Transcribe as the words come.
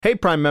Hey,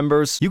 Prime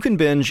members, you can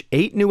binge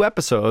 8 new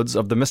episodes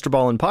of the Mr.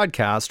 Ballin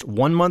podcast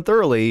 1 month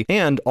early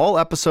and all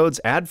episodes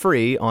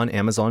ad-free on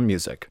Amazon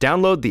Music.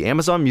 Download the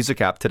Amazon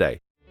Music app today.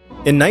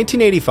 In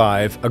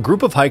 1985, a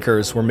group of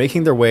hikers were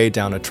making their way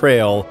down a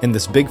trail in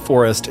this big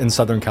forest in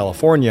Southern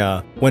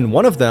California when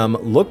one of them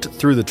looked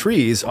through the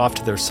trees off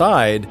to their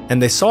side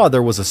and they saw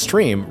there was a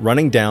stream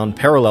running down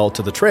parallel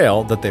to the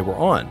trail that they were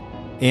on.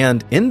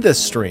 And in this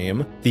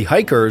stream, the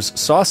hikers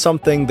saw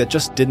something that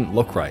just didn't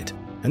look right.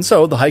 And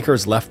so the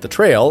hikers left the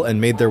trail and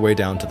made their way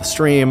down to the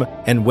stream,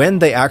 and when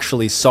they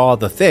actually saw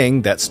the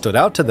thing that stood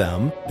out to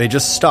them, they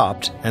just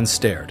stopped and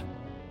stared.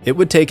 It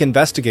would take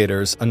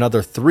investigators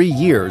another 3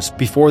 years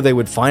before they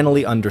would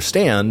finally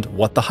understand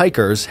what the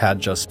hikers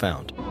had just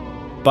found.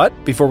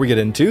 But before we get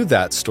into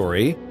that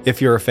story, if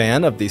you're a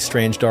fan of the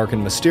strange, dark,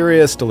 and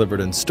mysterious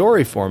delivered in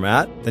story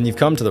format, then you've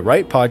come to the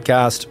right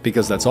podcast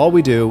because that's all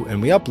we do,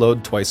 and we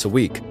upload twice a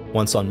week,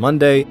 once on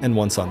Monday and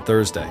once on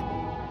Thursday.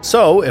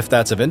 So, if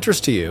that's of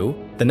interest to you,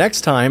 the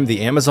next time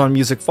the Amazon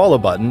Music follow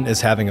button is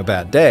having a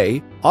bad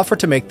day, offer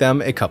to make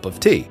them a cup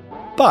of tea.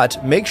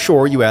 But make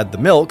sure you add the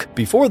milk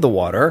before the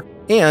water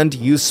and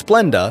use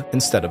Splenda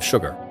instead of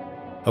sugar.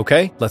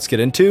 Okay, let's get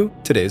into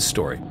today's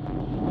story.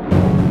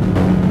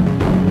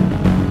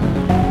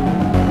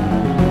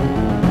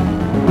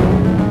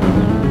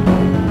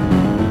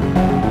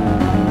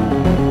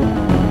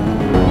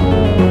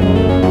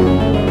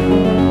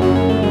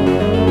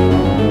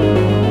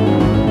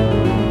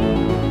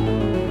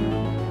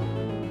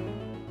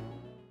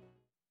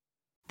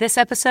 This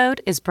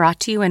episode is brought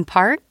to you in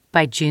part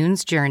by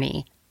June's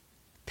Journey.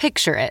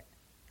 Picture it,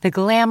 the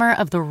glamour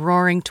of the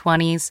roaring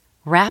 20s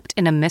wrapped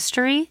in a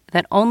mystery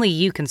that only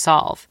you can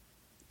solve.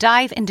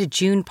 Dive into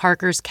June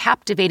Parker's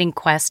captivating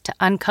quest to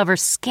uncover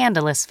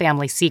scandalous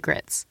family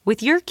secrets.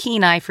 With your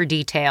keen eye for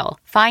detail,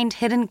 find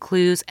hidden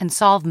clues and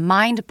solve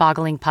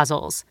mind-boggling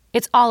puzzles.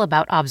 It's all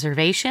about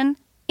observation,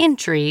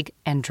 intrigue,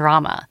 and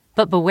drama.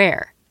 But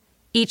beware.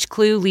 Each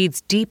clue leads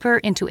deeper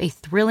into a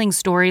thrilling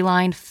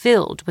storyline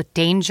filled with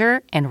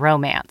danger and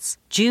romance.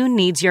 June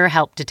needs your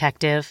help,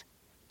 detective.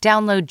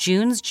 Download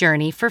June's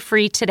Journey for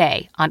free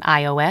today on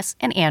iOS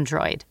and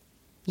Android.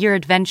 Your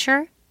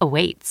adventure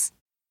awaits.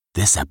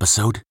 This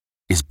episode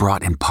is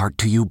brought in part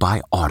to you by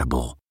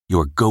Audible,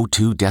 your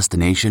go-to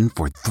destination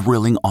for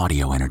thrilling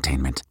audio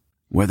entertainment.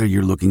 Whether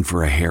you're looking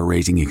for a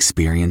hair-raising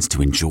experience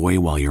to enjoy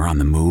while you're on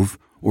the move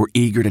or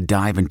eager to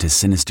dive into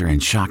sinister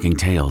and shocking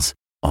tales,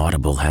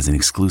 Audible has an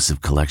exclusive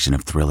collection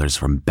of thrillers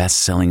from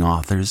best-selling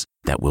authors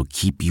that will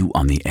keep you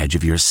on the edge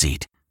of your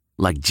seat.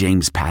 Like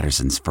James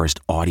Patterson's first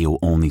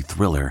audio-only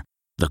thriller,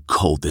 The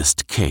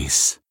Coldest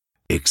Case.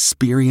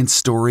 Experience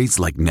stories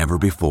like never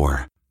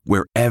before,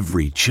 where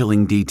every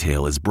chilling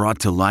detail is brought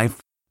to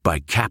life by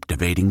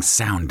captivating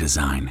sound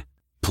design.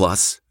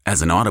 Plus,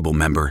 as an Audible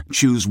member,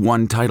 choose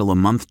one title a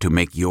month to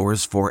make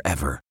yours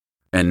forever.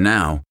 And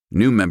now,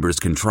 new members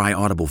can try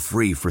Audible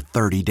free for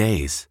 30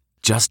 days.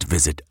 Just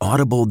visit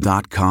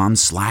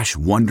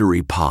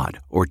audible.com/WonderyPod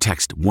or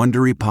text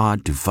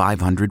WonderyPod to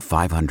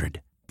 500-500.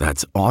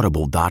 That's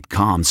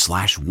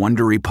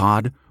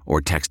audible.com/WonderyPod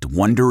or text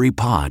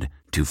WonderyPod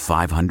to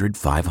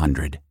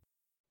 500-500.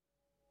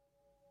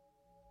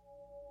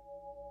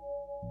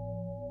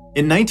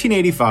 In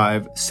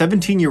 1985,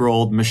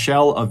 17-year-old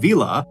Michelle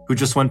Avila, who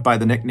just went by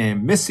the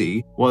nickname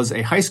Missy, was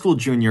a high school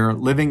junior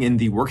living in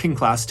the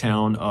working-class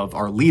town of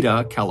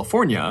Arleta,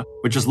 California,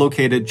 which is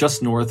located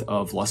just north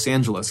of Los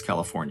Angeles,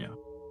 California.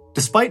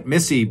 Despite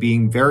Missy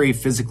being very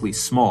physically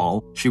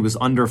small, she was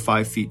under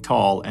 5 feet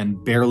tall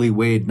and barely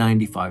weighed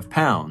 95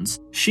 pounds,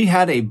 she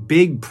had a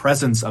big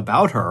presence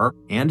about her,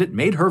 and it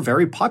made her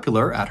very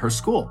popular at her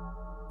school.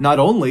 Not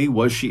only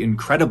was she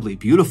incredibly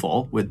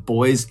beautiful, with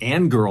boys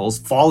and girls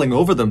falling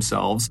over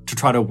themselves to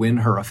try to win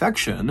her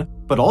affection,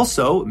 but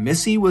also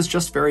Missy was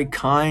just very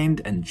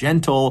kind and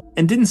gentle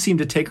and didn't seem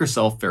to take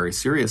herself very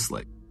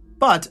seriously.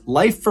 But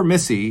life for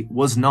Missy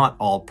was not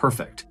all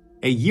perfect.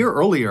 A year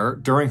earlier,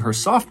 during her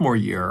sophomore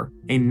year,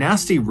 a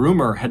nasty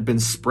rumor had been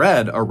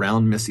spread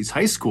around Missy's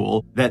high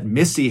school that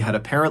Missy had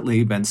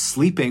apparently been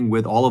sleeping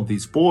with all of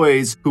these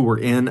boys who were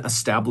in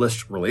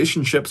established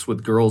relationships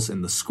with girls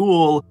in the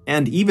school,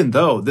 and even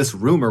though this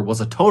rumor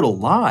was a total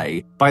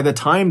lie, by the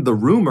time the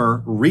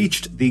rumor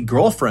reached the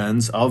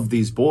girlfriends of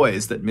these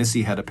boys that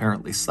Missy had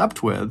apparently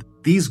slept with,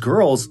 these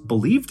girls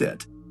believed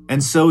it.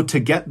 And so to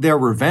get their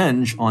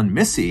revenge on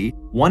Missy,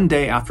 one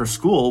day after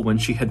school when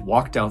she had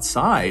walked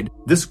outside,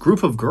 this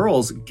group of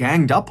girls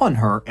ganged up on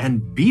her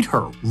and beat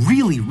her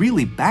really,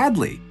 really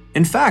badly.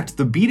 In fact,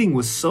 the beating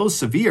was so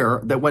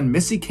severe that when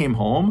Missy came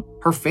home,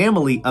 her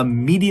family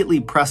immediately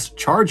pressed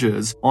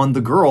charges on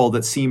the girl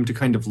that seemed to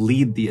kind of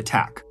lead the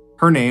attack.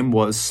 Her name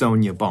was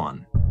Sonia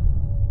Bon.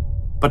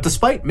 But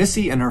despite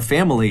Missy and her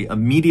family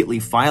immediately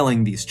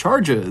filing these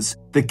charges,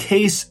 the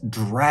case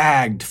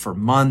dragged for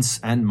months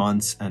and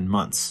months and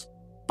months.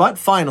 But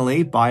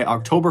finally, by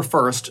October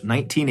 1st,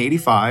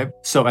 1985,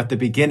 so at the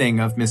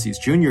beginning of Missy's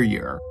junior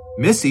year,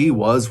 Missy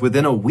was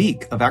within a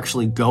week of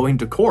actually going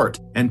to court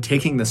and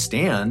taking the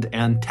stand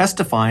and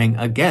testifying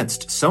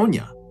against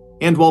Sonia.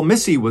 And while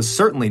Missy was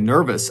certainly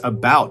nervous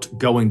about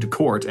going to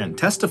court and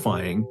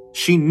testifying,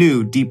 she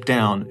knew deep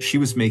down she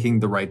was making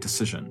the right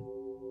decision.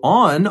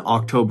 On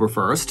October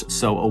 1st,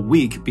 so a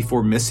week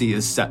before Missy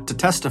is set to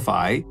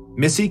testify,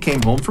 Missy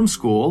came home from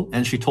school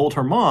and she told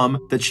her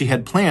mom that she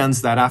had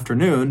plans that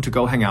afternoon to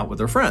go hang out with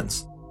her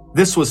friends.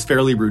 This was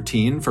fairly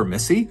routine for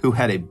Missy, who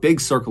had a big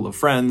circle of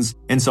friends,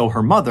 and so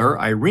her mother,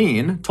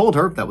 Irene, told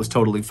her that was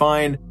totally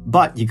fine,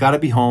 but you gotta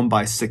be home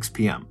by 6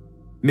 p.m.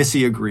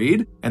 Missy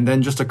agreed, and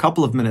then just a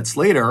couple of minutes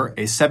later,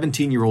 a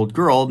 17-year-old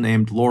girl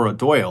named Laura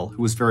Doyle,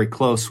 who was very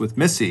close with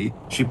Missy,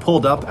 she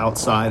pulled up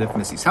outside of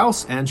Missy's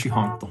house and she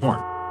honked the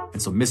horn.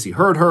 And so Missy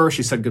heard her,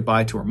 she said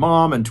goodbye to her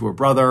mom and to her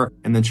brother,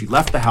 and then she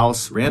left the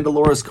house, ran to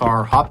Laura's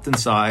car, hopped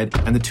inside,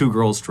 and the two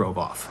girls drove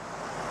off.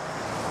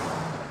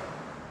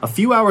 A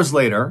few hours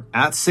later,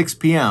 at 6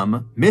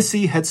 p.m.,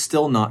 Missy had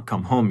still not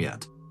come home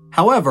yet.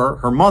 However,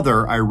 her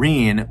mother,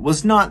 Irene,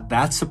 was not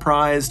that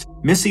surprised.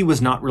 Missy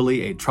was not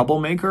really a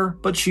troublemaker,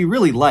 but she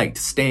really liked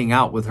staying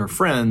out with her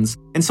friends,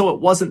 and so it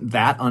wasn't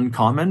that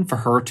uncommon for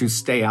her to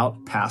stay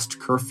out past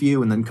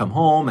curfew and then come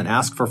home and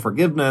ask for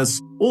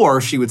forgiveness, or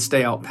she would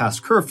stay out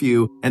past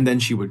curfew and then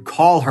she would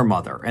call her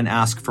mother and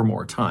ask for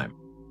more time.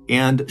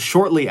 And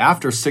shortly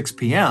after 6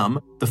 p.m.,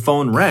 the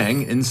phone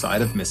rang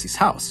inside of Missy's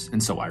house.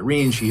 And so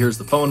Irene, she hears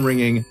the phone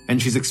ringing and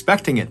she's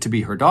expecting it to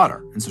be her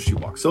daughter. And so she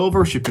walks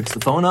over, she picks the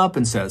phone up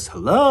and says,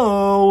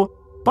 "Hello?"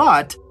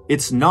 But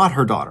it's not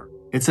her daughter.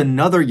 It's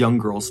another young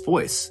girl's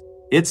voice.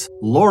 It's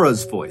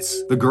Laura's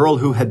voice, the girl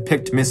who had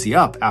picked Missy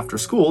up after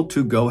school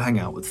to go hang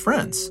out with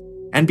friends.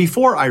 And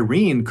before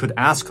Irene could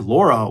ask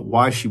Laura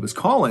why she was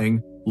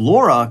calling,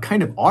 Laura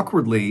kind of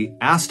awkwardly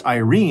asked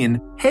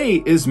Irene,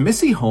 "Hey, is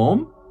Missy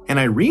home?" And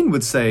Irene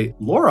would say,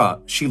 "Laura,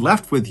 she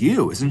left with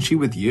you. Isn't she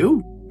with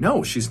you?"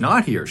 "No, she's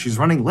not here. She's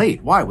running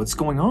late. Why? What's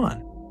going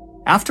on?"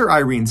 After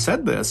Irene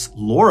said this,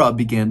 Laura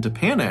began to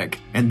panic,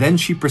 and then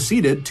she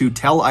proceeded to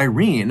tell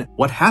Irene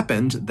what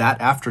happened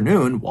that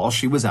afternoon while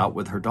she was out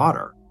with her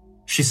daughter.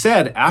 She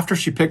said after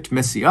she picked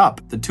Missy up,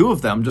 the two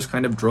of them just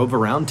kind of drove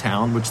around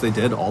town, which they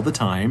did all the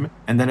time,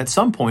 and then at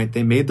some point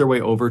they made their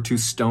way over to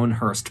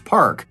Stonehurst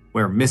Park,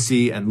 where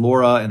Missy and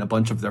Laura and a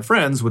bunch of their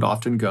friends would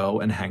often go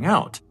and hang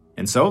out.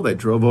 And so they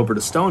drove over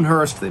to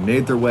Stonehurst, they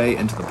made their way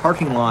into the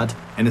parking lot,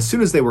 and as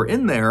soon as they were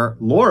in there,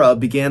 Laura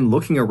began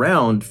looking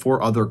around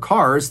for other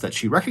cars that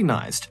she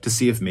recognized to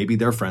see if maybe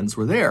their friends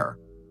were there.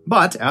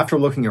 But after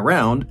looking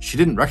around, she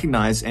didn't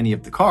recognize any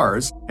of the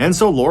cars, and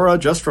so Laura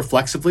just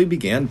reflexively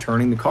began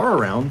turning the car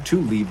around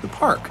to leave the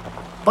park.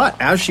 But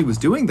as she was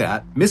doing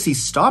that, Missy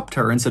stopped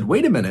her and said,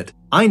 "Wait a minute,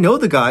 I know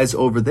the guys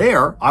over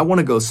there, I want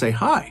to go say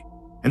hi."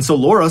 And so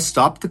Laura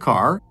stopped the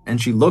car and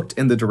she looked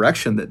in the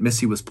direction that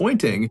Missy was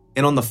pointing.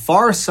 And on the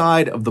far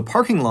side of the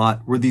parking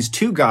lot were these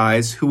two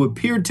guys who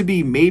appeared to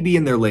be maybe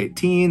in their late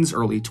teens,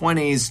 early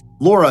 20s.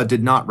 Laura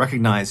did not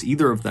recognize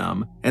either of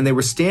them. And they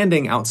were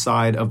standing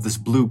outside of this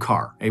blue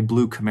car, a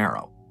blue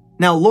Camaro.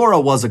 Now, Laura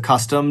was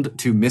accustomed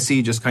to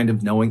Missy just kind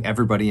of knowing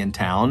everybody in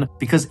town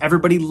because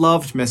everybody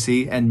loved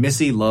Missy and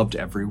Missy loved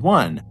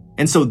everyone.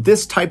 And so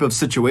this type of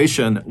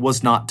situation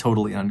was not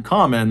totally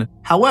uncommon.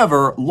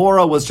 However,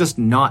 Laura was just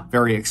not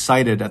very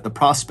excited at the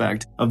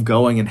prospect of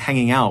going and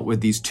hanging out with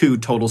these two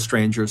total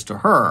strangers to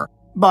her.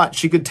 But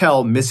she could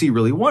tell Missy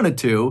really wanted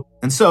to.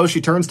 And so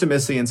she turns to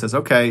Missy and says,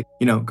 "Okay,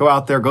 go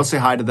out there, go say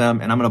hi to them,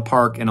 and I'm going to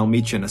park and I'll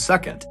meet you in a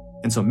second."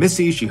 And so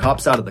Missy, she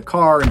hops out of the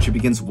car and she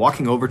begins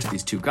walking over to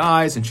these two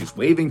guys and she's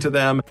waving to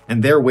them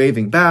and they're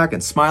waving back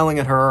and smiling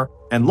at her.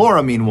 And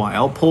Laura,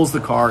 meanwhile, pulls the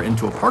car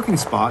into a parking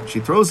spot. She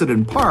throws it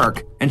in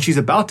park and she's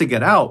about to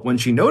get out when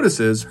she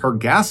notices her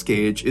gas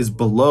gauge is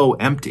below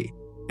empty.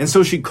 And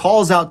so she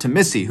calls out to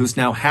Missy, who's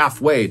now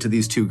halfway to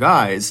these two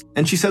guys,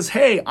 and she says,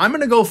 "Hey, I'm going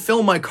to go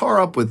fill my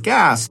car up with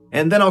gas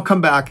and then I'll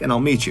come back and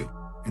I'll meet you."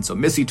 And so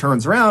Missy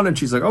turns around and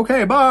she's like,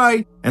 "Okay,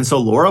 bye." And so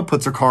Laura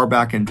puts her car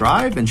back in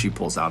drive and she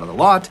pulls out of the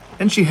lot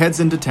and she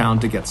heads into town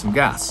to get some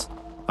gas.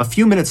 A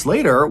few minutes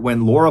later,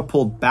 when Laura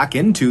pulled back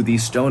into the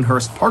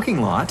Stonehurst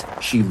parking lot,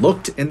 she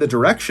looked in the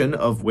direction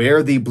of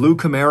where the blue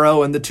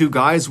Camaro and the two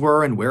guys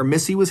were and where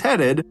Missy was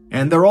headed,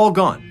 and they're all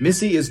gone.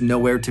 Missy is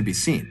nowhere to be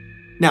seen.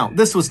 Now,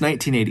 this was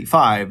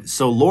 1985,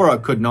 so Laura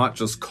could not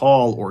just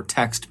call or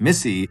text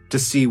Missy to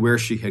see where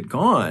she had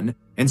gone.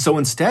 And so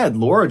instead,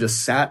 Laura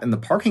just sat in the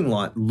parking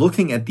lot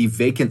looking at the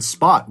vacant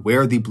spot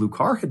where the blue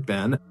car had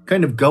been,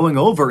 kind of going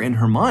over in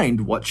her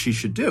mind what she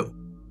should do.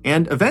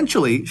 And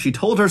eventually, she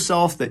told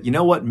herself that,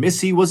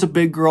 Missy was a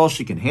big girl,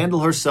 she can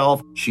handle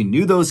herself, she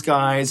knew those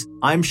guys,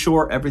 I'm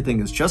sure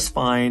everything is just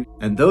fine,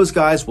 and those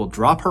guys will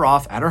drop her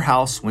off at her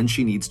house when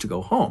she needs to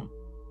go home.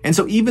 And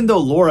so even though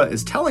Laura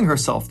is telling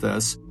herself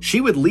this,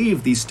 she would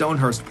leave the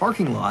Stonehurst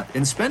parking lot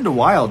and spend a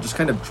while just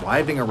kind of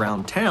driving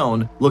around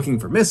town, looking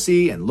for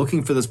Missy and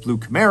looking for this blue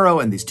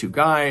Camaro and these two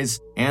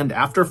guys, and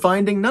after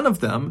finding none of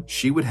them,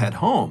 she would head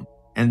home.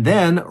 And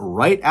then,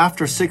 right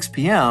after 6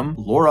 p.m.,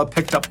 Laura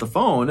picked up the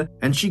phone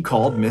and she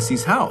called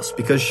Missy's house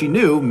because she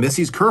knew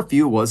Missy's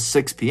curfew was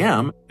 6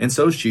 p.m. and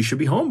so she should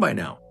be home by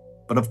now.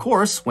 But of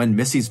course, when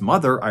Missy's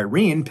mother,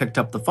 Irene, picked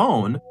up the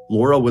phone,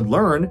 Laura would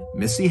learn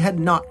Missy had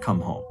not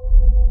come home.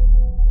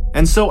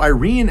 And so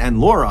Irene and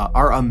Laura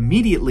are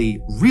immediately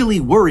really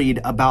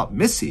worried about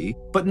Missy,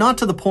 but not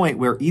to the point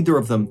where either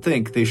of them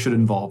think they should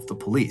involve the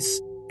police.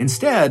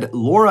 Instead,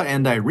 Laura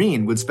and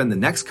Irene would spend the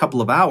next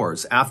couple of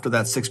hours after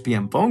that 6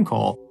 p.m. phone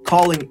call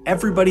calling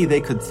everybody they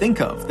could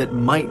think of that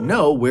might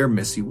know where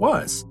Missy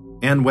was.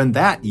 And when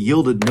that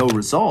yielded no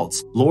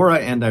results, Laura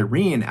and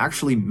Irene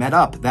actually met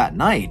up that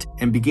night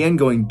and began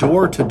going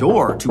door to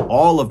door to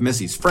all of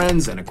Missy's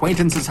friends and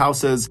acquaintances'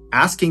 houses,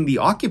 asking the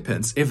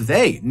occupants if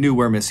they knew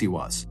where Missy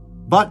was.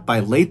 But by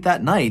late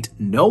that night,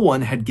 no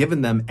one had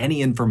given them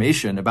any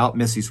information about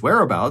Missy's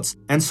whereabouts,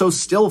 and so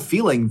still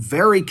feeling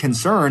very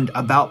concerned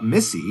about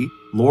Missy,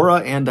 Laura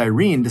and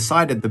Irene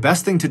decided the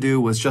best thing to do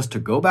was just to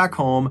go back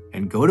home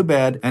and go to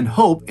bed and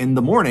hope in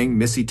the morning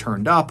Missy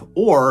turned up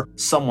or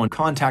someone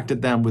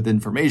contacted them with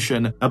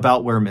information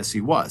about where Missy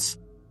was.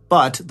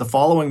 But the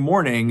following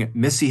morning,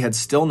 Missy had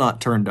still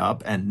not turned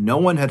up and no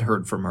one had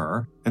heard from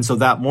her, and so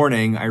that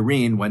morning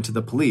Irene went to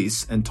the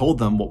police and told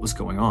them what was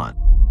going on.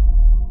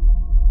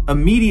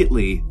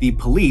 Immediately, the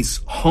police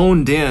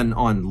honed in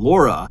on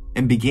Laura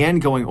and began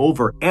going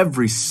over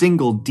every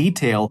single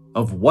detail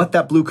of what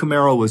that blue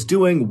Camaro was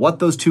doing, what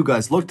those two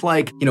guys looked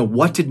like,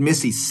 what did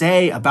Missy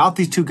say about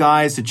these two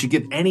guys? Did she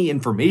give any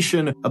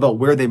information about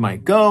where they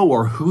might go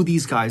or who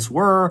these guys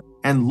were?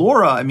 And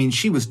Laura,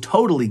 she was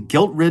totally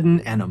guilt-ridden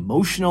and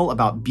emotional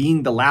about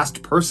being the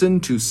last person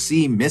to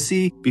see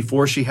Missy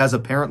before she has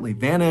apparently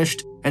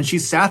vanished. And she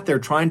sat there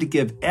trying to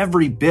give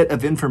every bit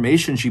of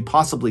information she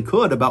possibly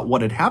could about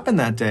what had happened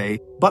that day.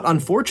 But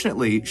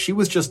unfortunately, she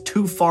was just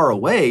too far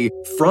away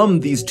from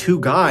these two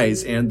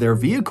guys and their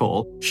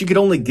vehicle. She could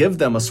only give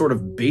them a sort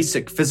of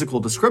basic physical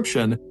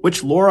description,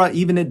 which Laura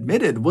even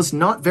admitted was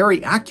not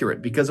very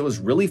accurate because it was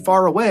really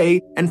far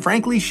away, and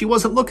frankly, she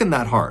wasn't looking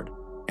that hard.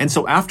 And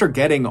so after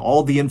getting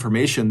all the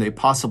information they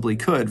possibly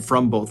could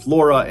from both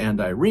Laura and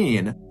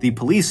Irene, the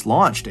police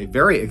launched a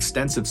very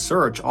extensive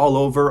search all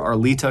over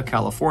Arleta,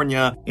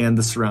 California, and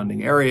the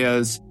surrounding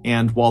areas.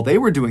 And while they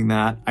were doing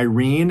that,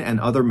 Irene and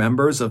other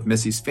members of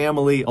Missy's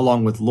family,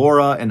 along with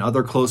Laura and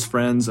other close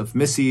friends of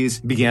Missy's,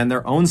 began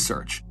their own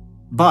search.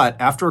 But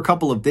after a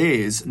couple of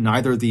days,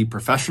 neither the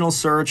professional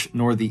search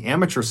nor the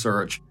amateur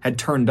search had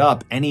turned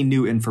up any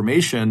new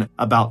information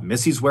about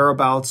Missy's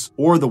whereabouts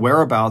or the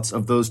whereabouts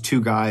of those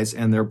two guys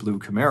and their blue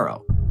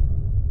Camaro.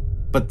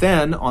 But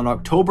then, on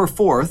October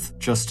 4th,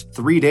 just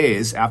 3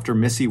 days after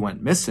Missy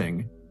went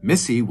missing,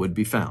 Missy would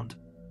be found.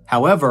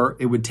 However,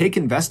 it would take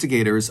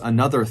investigators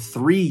another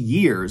 3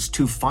 years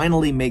to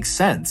finally make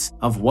sense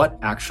of what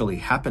actually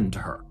happened to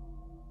her.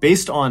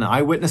 Based on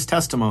eyewitness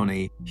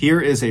testimony, here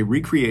is a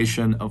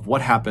recreation of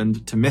what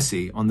happened to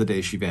Missy on the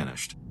day she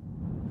vanished.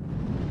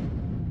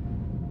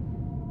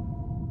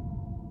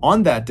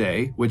 On that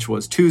day, which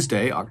was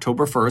Tuesday,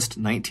 October 1st,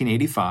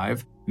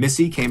 1985,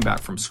 Missy came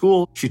back from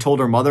school. She told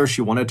her mother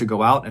she wanted to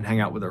go out and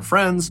hang out with her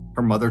friends.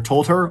 Her mother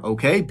told her,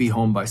 okay, be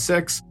home by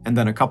 6. And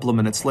then a couple of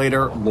minutes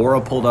later, Laura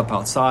pulled up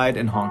outside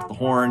and honked the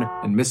horn,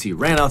 and Missy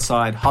ran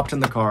outside, hopped in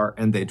the car,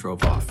 and they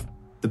drove off.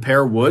 The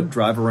pair would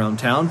drive around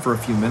town for a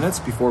few minutes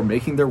before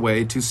making their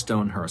way to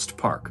Stonehurst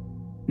Park.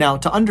 Now,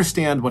 to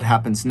understand what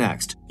happens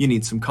next, you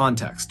need some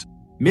context.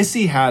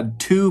 Missy had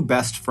two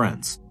best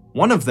friends.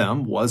 One of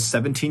them was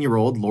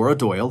 17-year-old Laura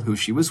Doyle, who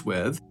she was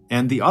with,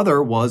 and the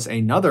other was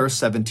another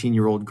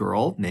 17-year-old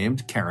girl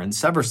named Karen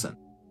Severson.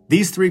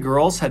 These three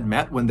girls had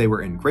met when they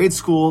were in grade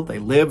school, they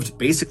lived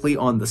basically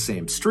on the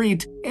same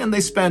street, and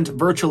they spent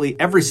virtually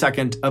every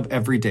second of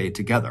every day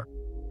together.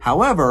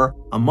 However,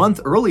 a month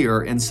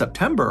earlier in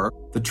September,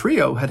 the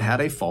trio had had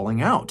a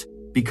falling out.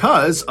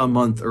 Because a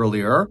month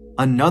earlier,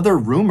 another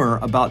rumor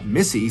about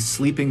Missy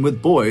sleeping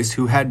with boys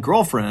who had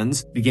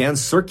girlfriends began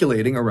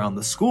circulating around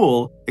the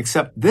school,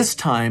 except this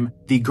time,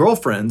 the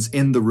girlfriends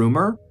in the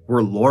rumor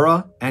were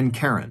Laura and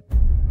Karen.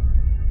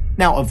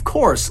 Now, of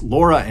course,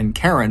 Laura and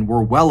Karen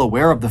were well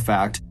aware of the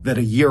fact that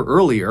a year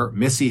earlier,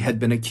 Missy had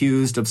been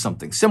accused of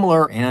something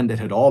similar and it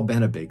had all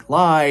been a big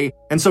lie.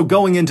 And so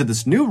going into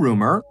this new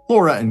rumor,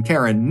 Laura and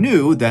Karen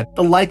knew that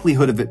the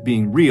likelihood of it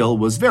being real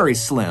was very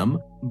slim.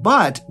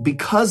 But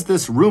because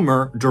this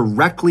rumor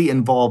directly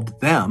involved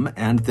them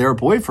and their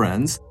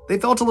boyfriends, they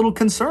felt a little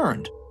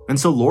concerned. And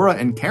so Laura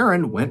and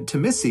Karen went to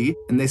Missy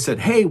and they said,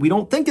 hey, we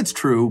don't think it's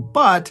true,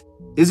 but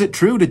is it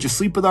true? Did you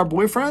sleep with our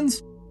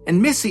boyfriends? And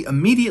Missy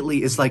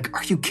immediately is like,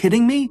 are you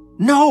kidding me?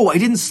 No, I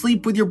didn't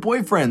sleep with your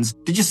boyfriends.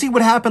 Did you see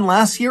what happened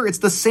last year? It's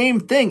the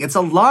same thing. It's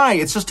a lie.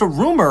 It's just a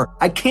rumor.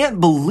 I can't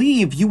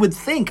believe you would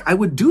think I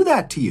would do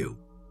that to you.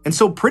 And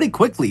so pretty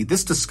quickly,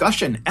 this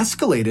discussion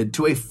escalated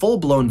to a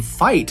full-blown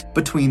fight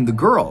between the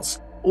girls.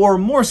 Or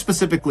more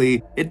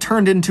specifically, it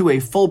turned into a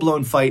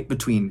full-blown fight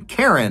between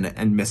Karen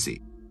and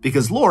Missy.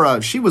 Because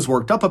Laura, she was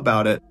worked up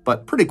about it,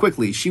 but pretty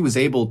quickly she was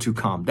able to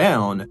calm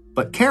down.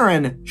 But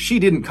Karen, she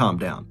didn't calm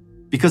down.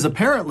 Because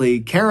apparently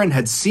Karen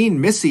had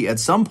seen Missy at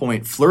some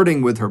point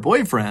flirting with her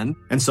boyfriend,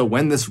 and so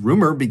when this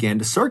rumor began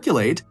to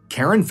circulate,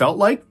 Karen felt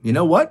like, you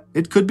know what,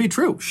 it could be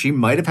true. She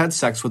might have had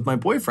sex with my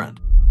boyfriend.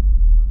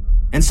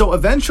 And so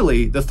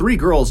eventually, the three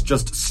girls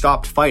just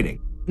stopped fighting.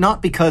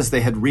 not because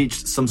they had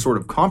reached some sort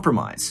of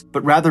compromise,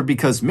 but rather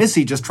because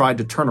Missy just tried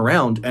to turn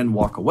around and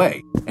walk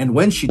away. And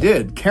when she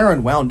did,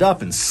 Karen wound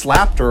up and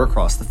slapped her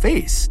across the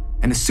face.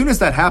 And as soon as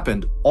that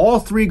happened, all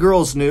three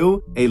girls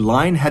knew a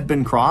line had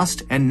been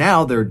crossed, and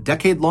now their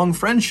decade-long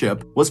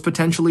friendship was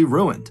potentially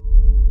ruined.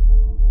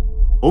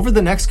 Over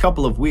the next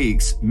couple of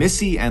weeks,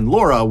 Missy and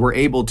Laura were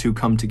able to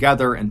come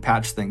together and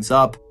patch things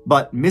up,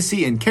 but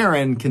Missy and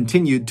Karen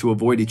continued to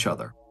avoid each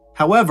other.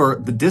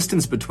 However, the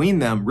distance between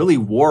them really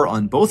wore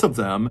on both of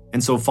them,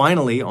 and so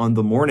finally, on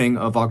the morning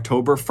of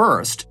October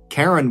 1st,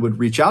 Karen would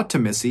reach out to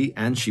Missy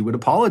and she would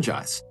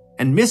apologize.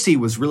 And Missy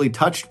was really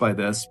touched by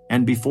this,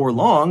 and before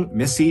long,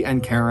 Missy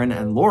and Karen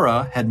and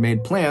Laura had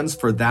made plans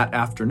for that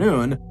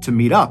afternoon to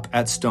meet up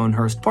at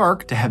Stonehurst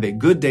Park to have a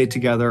good day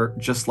together,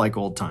 just like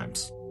old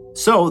times.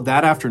 So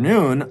that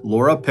afternoon,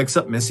 Laura picks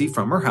up Missy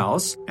from her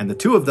house, and the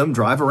two of them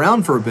drive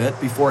around for a bit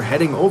before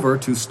heading over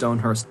to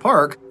Stonehurst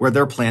Park, where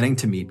they're planning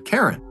to meet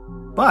Karen.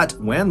 But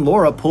when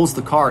Laura pulls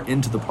the car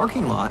into the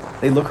parking lot,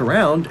 they look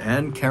around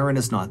and Karen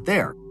is not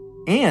there.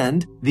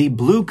 And the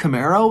blue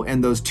Camaro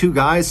and those two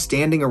guys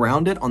standing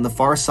around it on the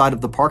far side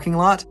of the parking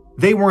lot,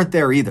 they weren't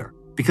there either,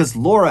 because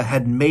Laura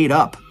had made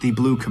up the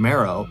blue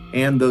Camaro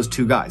and those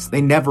two guys.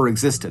 They never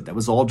existed. That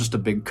was all just a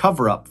big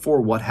cover-up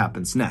for what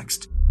happens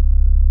next.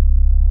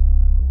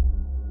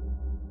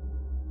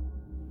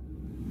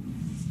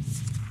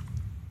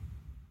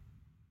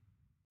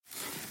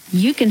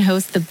 You can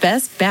host the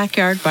best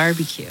backyard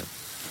barbecue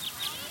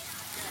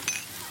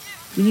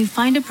when you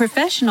find a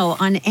professional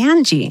on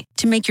Angie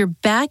to make your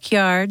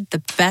backyard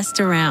the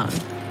best around.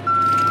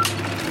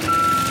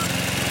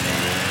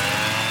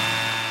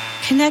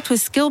 Connect with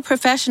skilled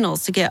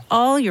professionals to get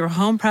all your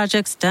home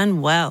projects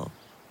done well.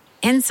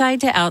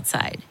 Inside to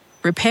outside,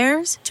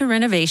 repairs to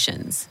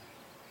renovations.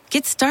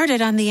 Get started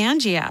on the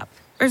Angie app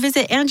or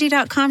visit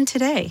Angie.com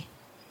today.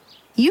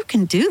 You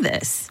can do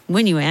this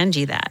when you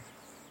Angie that.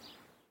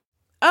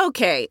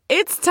 Okay,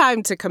 it's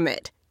time to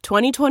commit.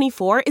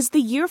 2024 is the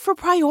year for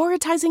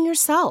prioritizing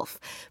yourself.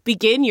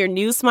 Begin your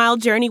new smile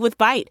journey with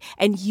Byte,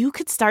 and you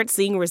could start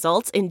seeing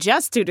results in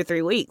just 2 to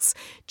 3 weeks.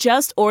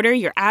 Just order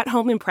your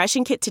at-home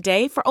impression kit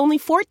today for only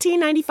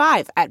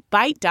 $14.95 at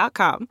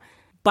Byte.com.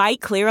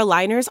 Byte Clear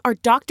aligners are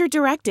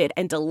doctor-directed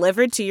and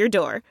delivered to your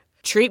door.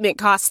 Treatment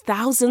costs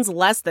thousands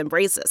less than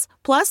braces.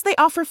 Plus, they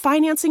offer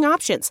financing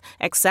options,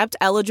 accept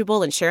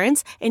eligible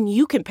insurance, and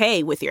you can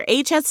pay with your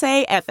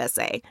HSA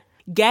FSA.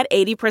 Get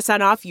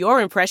 80% off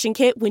your impression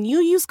kit when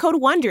you use code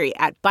WONDERY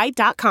at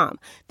Byte.com.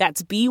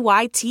 That's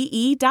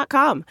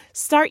BYTE.com.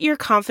 Start your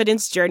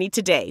confidence journey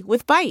today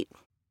with Byte.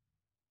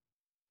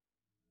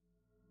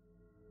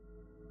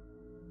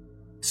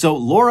 So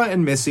Laura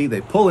and Missy,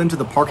 they pull into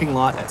the parking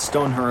lot at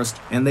Stonehurst,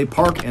 and they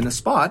park in a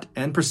spot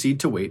and proceed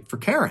to wait for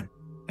Karen.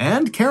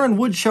 And Karen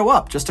would show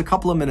up just a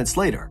couple of minutes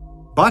later.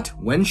 But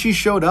when she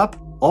showed up,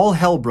 all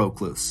hell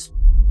broke loose.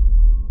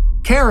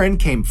 Karen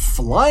came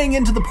flying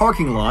into the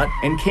parking lot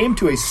and came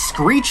to a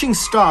screeching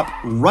stop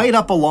right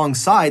up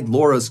alongside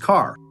Laura's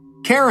car.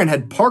 Karen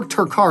had parked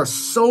her car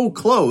so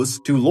close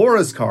to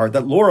Laura's car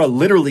that Laura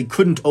literally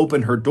couldn't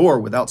open her door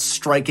without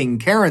striking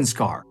Karen's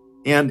car.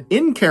 And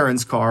in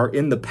Karen's car,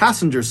 in the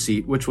passenger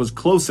seat, which was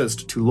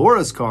closest to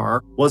Laura's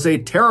car, was a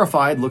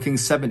terrified-looking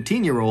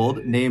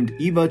 17-year-old named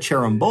Eva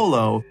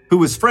Cherambolo, who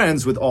was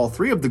friends with all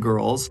three of the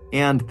girls,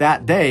 and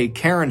that day,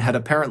 Karen had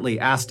apparently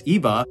asked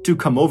Eva to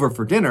come over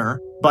for dinner,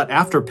 but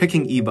after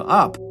picking Eva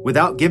up,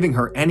 without giving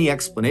her any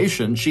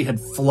explanation, she had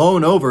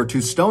flown over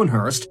to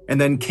Stonehurst and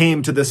then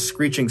came to this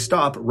screeching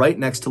stop right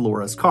next to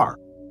Laura's car.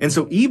 And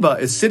so Eva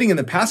is sitting in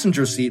the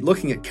passenger seat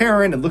looking at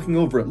Karen and looking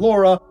over at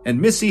Laura, and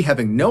Missy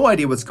having no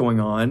idea what's going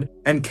on,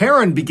 and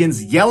Karen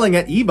begins yelling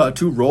at Eva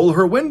to roll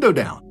her window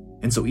down.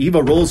 And so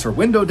Eva rolls her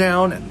window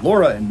down, and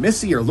Laura and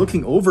Missy are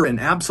looking over in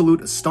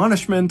absolute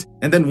astonishment.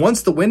 And then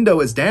once the window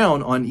is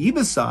down on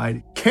Eva's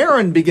side,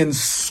 Karen begins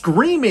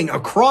screaming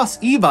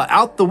across Eva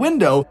out the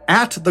window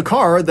at the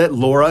car that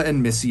Laura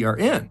and Missy are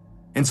in.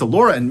 And so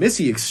Laura and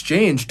Missy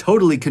exchange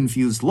totally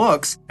confused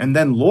looks, and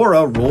then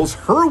Laura rolls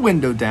her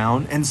window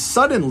down, and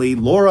suddenly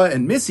Laura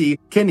and Missy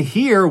can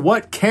hear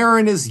what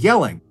Karen is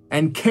yelling.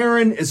 And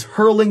Karen is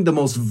hurling the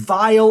most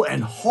vile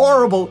and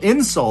horrible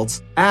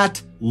insults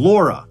at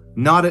Laura,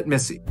 not at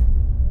Missy.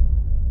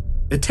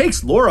 It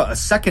takes Laura a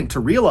second to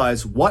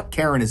realize what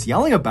Karen is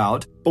yelling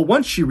about, but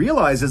once she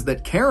realizes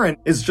that Karen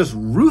is just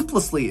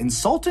ruthlessly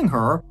insulting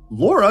her,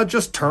 Laura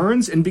just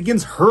turns and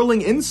begins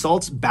hurling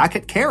insults back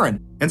at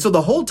Karen. And so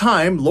the whole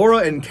time, Laura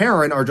and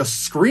Karen are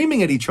just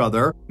screaming at each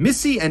other.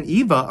 Missy and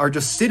Eva are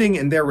just sitting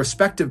in their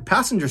respective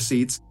passenger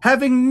seats,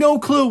 having no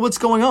clue what's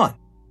going on.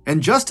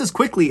 And just as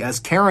quickly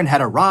as Karen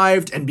had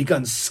arrived and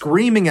begun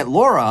screaming at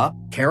Laura,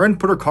 Karen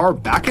put her car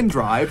back in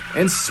drive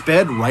and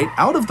sped right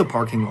out of the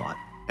parking lot.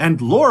 And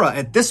Laura,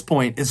 at this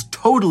point, is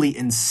totally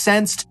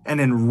incensed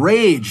and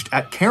enraged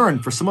at Karen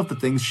for some of the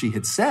things she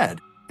had said.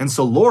 And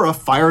so Laura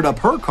fired up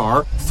her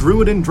car,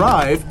 threw it in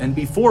drive, and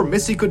before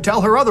Missy could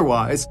tell her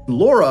otherwise,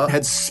 Laura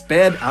had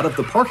sped out of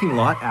the parking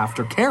lot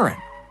after Karen.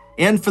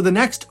 And for the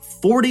next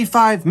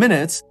 45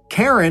 minutes,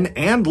 Karen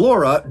and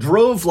Laura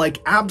drove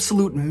like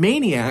absolute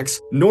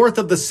maniacs north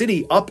of the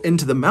city up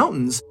into the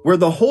mountains, where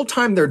the whole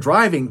time they're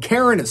driving,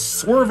 Karen is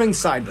swerving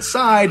side to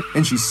side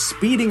and she's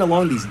speeding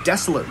along these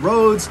desolate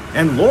roads,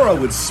 and Laura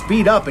would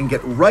speed up and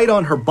get right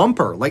on her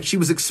bumper like she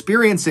was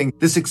experiencing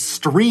this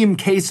extreme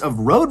case of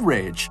road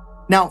rage.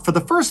 Now, for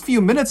the first few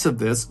minutes of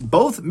this,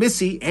 both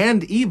Missy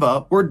and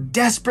Eva were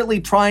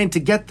desperately trying to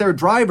get their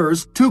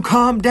drivers to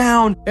calm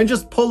down and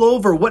just pull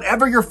over.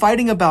 Whatever you're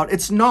fighting about,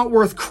 it's not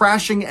worth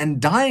crashing and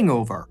dying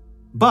over.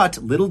 But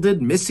little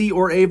did Missy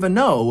or Eva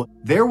know,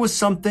 there was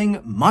something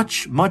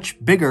much,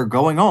 much bigger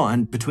going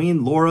on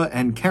between Laura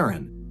and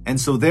Karen. And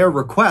so their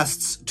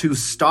requests to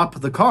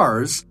stop the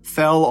cars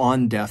fell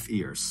on deaf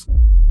ears.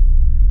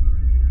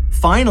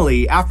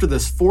 Finally, after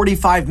this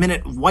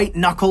 45-minute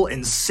white-knuckle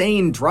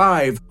insane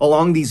drive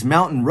along these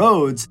mountain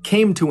roads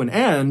came to an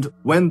end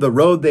when the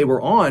road they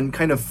were on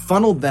kind of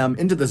funneled them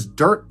into this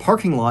dirt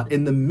parking lot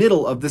in the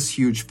middle of this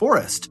huge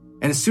forest.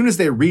 And as soon as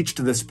they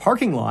reached this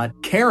parking lot,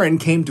 Karen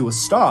came to a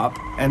stop,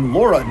 and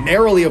Laura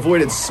narrowly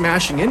avoided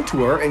smashing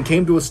into her and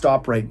came to a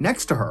stop right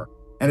next to her.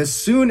 And as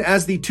soon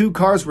as the two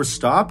cars were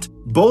stopped,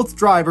 both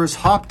drivers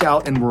hopped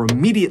out and were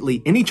immediately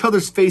in each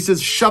other's faces,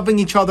 shoving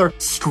each other,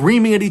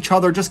 screaming at each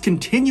other, just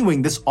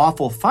continuing this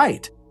awful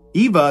fight.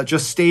 Eva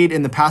just stayed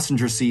in the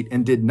passenger seat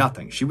and did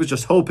nothing. She was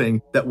just hoping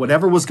that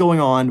whatever was going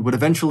on would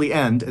eventually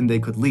end and they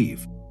could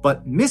leave.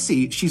 But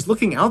Missy, she's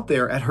looking out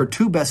there at her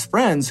two best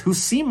friends who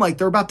seem like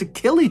they're about to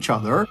kill each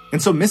other.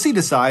 And so Missy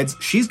decides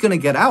she's going to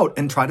get out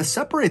and try to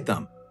separate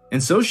them.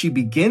 And so she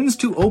begins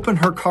to open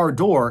her car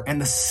door, and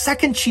the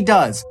second she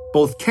does,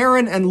 both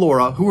Karen and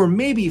Laura, who were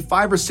maybe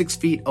 5 or 6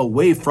 feet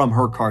away from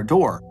her car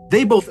door,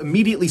 they both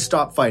immediately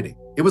stop fighting.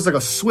 It was like a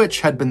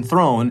switch had been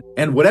thrown,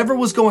 and whatever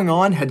was going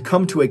on had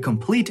come to a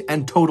complete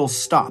and total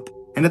stop.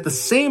 And at the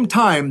same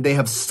time they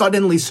have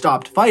suddenly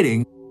stopped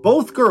fighting,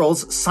 both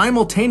girls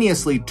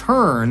simultaneously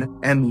turn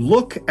and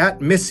look at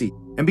Missy.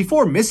 And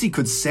before Missy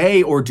could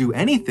say or do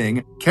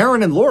anything,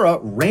 Karen and Laura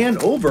ran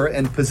over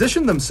and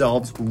positioned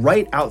themselves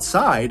right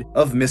outside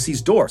of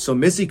Missy's door. So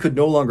Missy could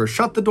no longer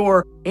shut the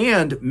door,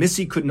 and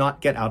Missy could not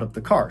get out of the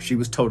car. She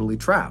was totally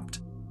trapped.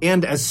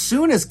 And as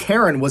soon as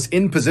Karen was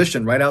in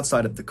position right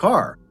outside of the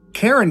car,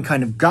 Karen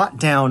kind of got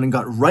down and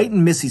got right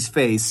in Missy's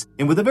face,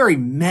 and with a very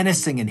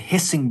menacing and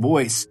hissing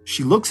voice,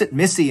 she looks at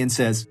Missy and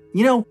says,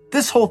 "You know,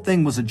 this whole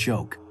thing was a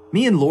joke.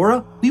 Me and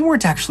Laura, we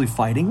weren't actually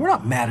fighting. We're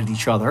not mad at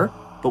each other.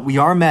 But we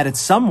are mad at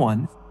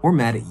someone. We're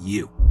mad at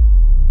you."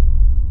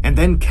 And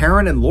then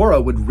Karen and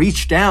Laura would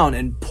reach down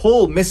and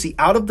pull Missy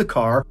out of the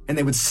car, and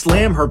they would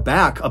slam her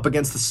back up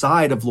against the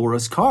side of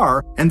Laura's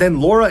car. And then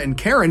Laura and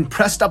Karen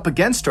pressed up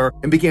against her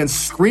and began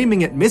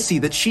screaming at Missy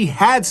that she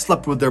had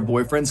slept with their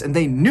boyfriends, and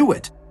they knew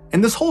it.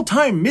 And this whole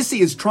time,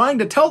 Missy is trying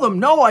to tell them,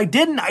 "No, I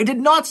did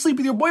not sleep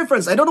with your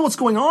boyfriends. I don't know what's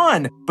going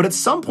on." But at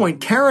some point,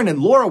 Karen and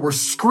Laura were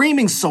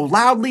screaming so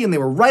loudly and they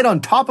were right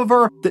on top of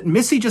her that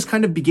Missy just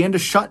kind of began to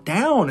shut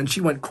down, and she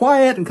went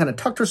quiet and kind of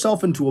tucked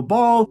herself into a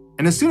ball.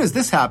 And as soon as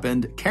this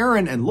happened,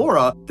 Karen and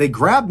Laura, they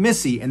grabbed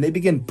Missy and they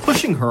began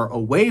pushing her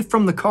away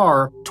from the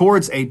car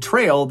towards a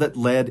trail that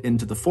led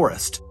into the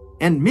forest.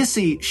 And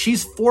Missy,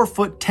 she's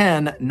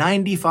 4'10",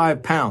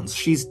 95 pounds.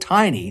 She's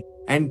tiny.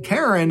 And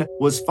Karen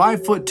was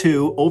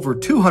 5'2", over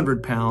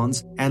 200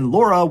 pounds, and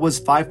Laura was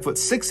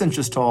 5'6"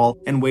 inches tall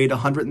and weighed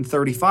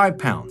 135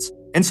 pounds.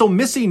 And so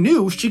Missy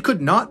knew she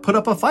could not put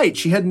up a fight.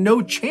 She had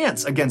no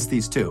chance against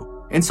these two.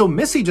 And so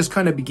Missy just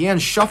kind of began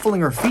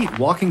shuffling her feet,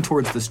 walking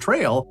towards this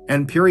trail,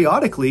 and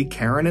periodically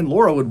Karen and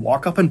Laura would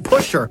walk up and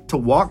push her to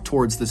walk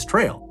towards this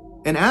trail.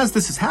 And as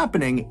this is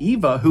happening,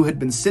 Eva, who had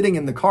been sitting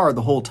in the car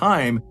the whole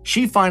time,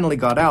 she finally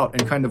got out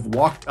and kind of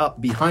walked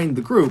up behind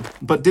the group,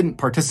 but didn't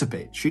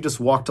participate. She just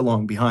walked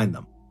along behind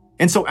them.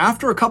 And so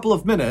after a couple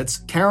of minutes,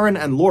 Karen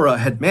and Laura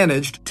had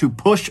managed to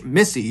push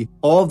Missy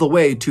all the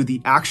way to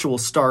the actual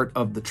start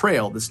of the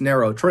trail, this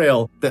narrow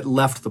trail that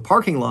left the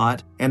parking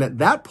lot. And at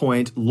that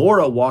point,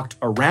 Laura walked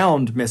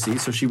around Missy,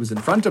 so she was in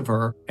front of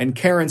her, and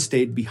Karen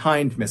stayed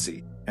behind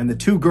Missy. And the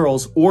two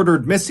girls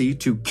ordered Missy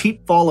to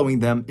keep following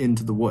them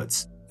into the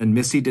woods. And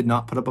Missy did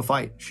not put up a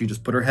fight. She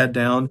just put her head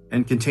down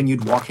and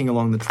continued walking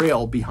along the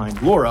trail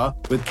behind Laura,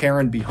 with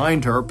Karen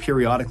behind her,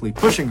 periodically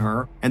pushing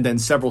her, and then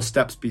several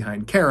steps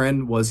behind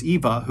Karen was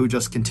Eva, who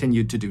just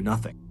continued to do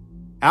nothing.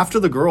 After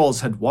the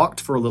girls had walked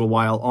for a little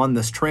while on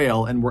this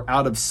trail and were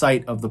out of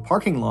sight of the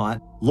parking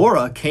lot,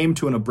 Laura came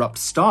to an abrupt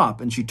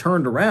stop and she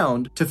turned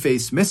around to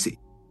face Missy.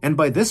 And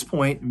by this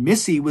point,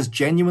 Missy was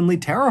genuinely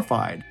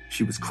terrified.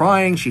 She was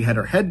crying, she had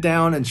her head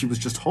down, and she was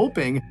just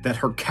hoping that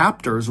her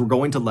captors were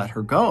going to let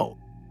her go.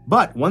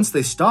 But once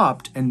they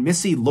stopped and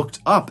Missy looked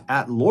up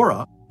at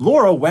Laura,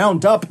 Laura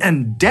wound up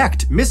and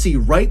decked Missy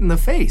right in the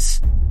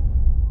face.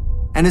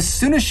 And as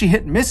soon as she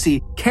hit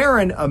Missy,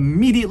 Karen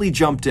immediately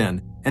jumped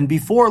in. And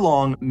before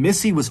long,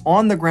 Missy was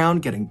on the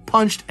ground getting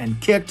punched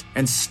and kicked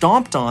and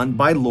stomped on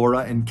by Laura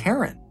and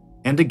Karen.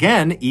 And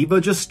again,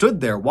 Eva just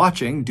stood there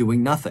watching,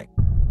 doing nothing.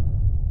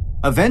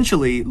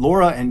 Eventually,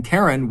 Laura and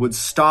Karen would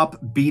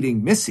stop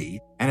beating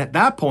Missy, and at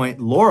that point,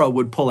 Laura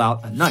would pull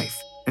out a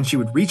knife. and she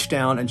would reach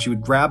down and she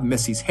would grab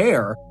Missy's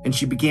hair, and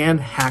she began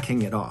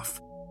hacking it off.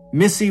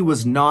 Missy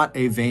was not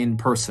a vain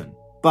person,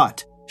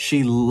 but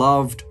she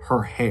loved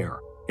her hair.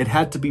 It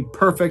had to be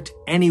perfect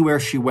anywhere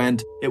she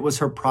went. It was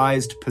her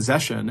prized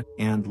possession,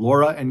 and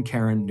Laura and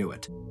Karen knew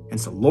it. And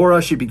so Laura,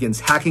 she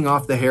begins hacking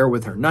off the hair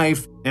with her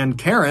knife, and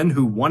Karen,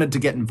 who wanted to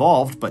get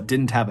involved but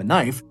didn't have a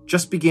knife,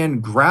 just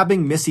began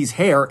grabbing Missy's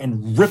hair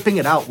and ripping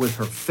it out with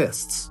her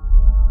fists.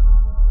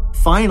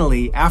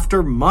 Finally,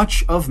 after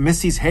much of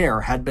Missy's hair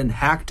had been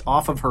hacked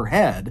off of her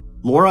head,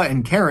 Laura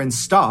and Karen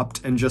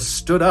stopped and just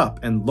stood up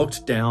and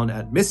looked down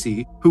at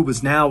Missy, who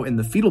was now in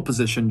the fetal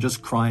position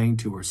just crying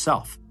to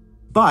herself.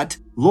 But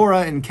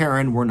Laura and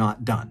Karen were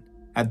not done.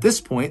 At this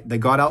point, they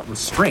got out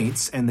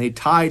restraints and they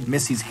tied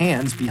Missy's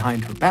hands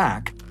behind her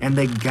back and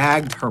they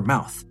gagged her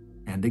mouth.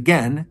 And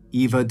again,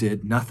 Eva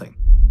did nothing.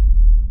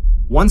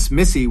 Once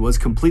Missy was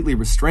completely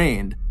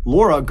restrained,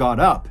 Laura got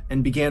up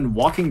and began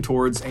walking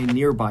towards a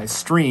nearby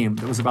stream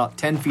that was about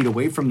 10 feet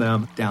away from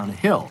them down a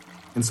hill.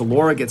 And so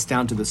Laura gets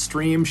down to the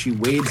stream, she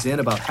wades in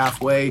about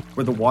halfway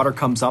where the water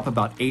comes up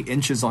about 8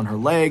 inches on her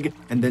leg,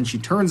 and then she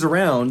turns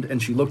around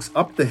and she looks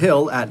up the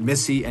hill at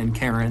Missy and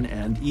Karen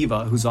and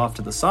Eva, who's off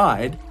to the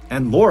side.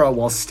 And Laura,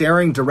 while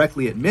staring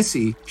directly at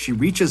Missy, she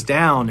reaches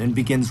down and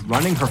begins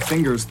running her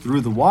fingers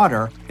through the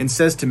water and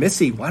says to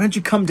Missy, "Why don't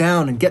you come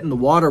down and get in the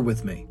water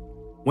with me?"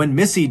 When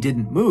Missy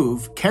didn't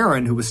move,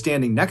 Karen, who was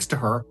standing next to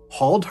her,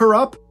 hauled her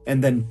up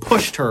and then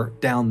pushed her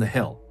down the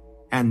hill.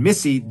 And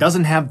Missy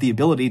doesn't have the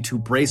ability to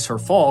brace her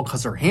fall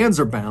because her hands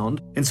are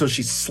bound, and so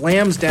she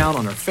slams down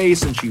on her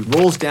face and she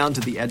rolls down to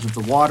the edge of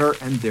the water,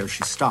 and there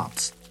she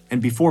stops.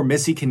 And before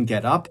Missy can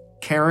get up,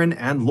 Karen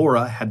and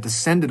Laura had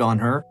descended on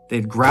her,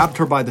 they'd grabbed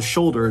her by the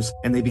shoulders,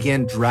 and they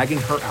began dragging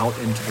her out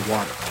into the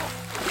water.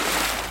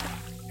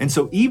 And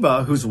so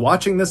Eva, who's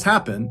watching this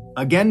happen,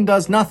 again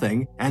does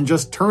nothing and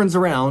just turns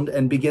around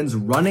and begins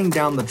running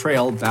down the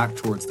trail back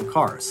towards the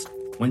cars.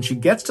 When she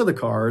gets to the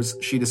cars,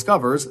 she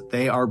discovers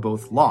they are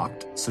both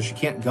locked, so she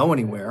can't go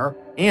anywhere,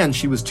 and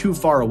she was too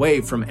far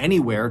away from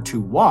anywhere to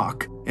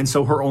walk, and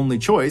so her only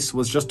choice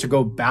was just to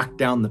go back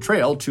down the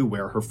trail to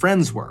where her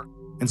friends were.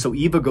 And so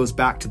Eva goes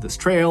back to this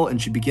trail and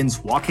she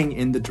begins walking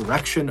in the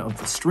direction of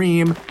the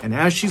stream, and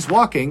as she's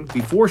walking,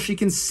 before she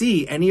can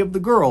see any of the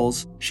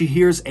girls, she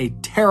hears a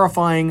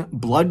terrifying,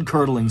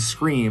 blood-curdling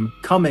scream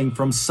coming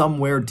from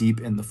somewhere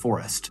deep in the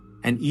forest.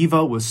 And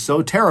Eva was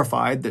so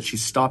terrified that she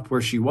stopped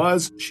where she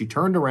was, she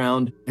turned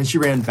around, and she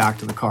ran back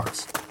to the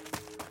cars.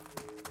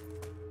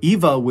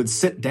 Eva would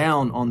sit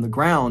down on the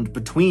ground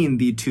between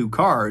the two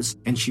cars,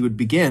 and she would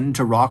begin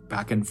to rock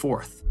back and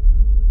forth.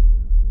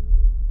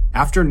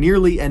 After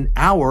nearly an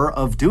hour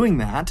of doing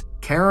that,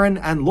 Karen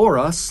and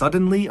Laura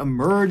suddenly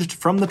emerged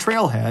from the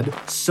trailhead,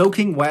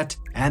 soaking wet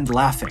and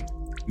laughing.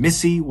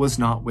 Missy was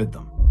not with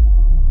them.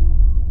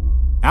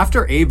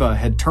 After Eva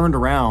had turned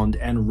around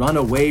and run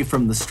away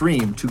from the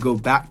stream to go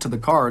back to the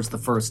cars the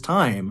first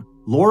time,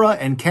 Laura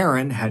and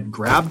Karen had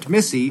grabbed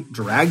Missy,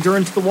 dragged her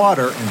into the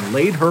water, and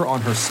laid her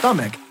on her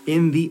stomach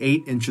in the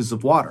 8 inches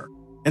of water.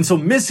 And so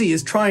Missy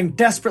is trying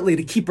desperately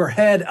to keep her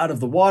head out of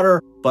the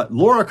water, but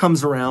Laura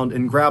comes around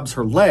and grabs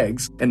her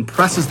legs and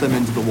presses them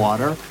into the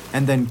water,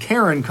 and then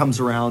Karen comes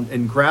around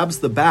and grabs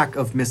the back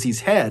of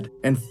Missy's head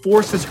and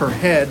forces her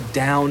head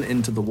down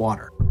into the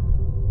water.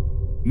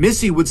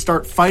 Missy would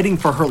start fighting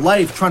for her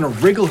life, trying to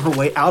wriggle her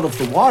way out of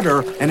the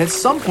water, and at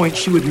some point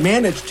she would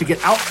manage to get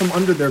out from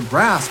under their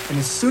grasp, and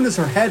as soon as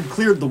her head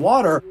cleared the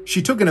water,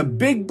 she took in a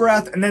big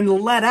breath and then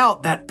let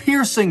out that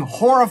piercing,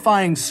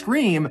 horrifying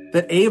scream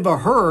that Eva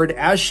heard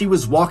as she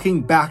was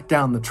walking back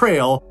down the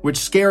trail, which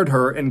scared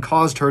her and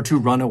caused her to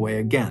run away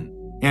again.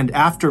 And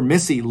after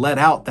Missy let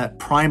out that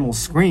primal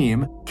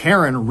scream,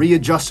 Karen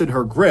readjusted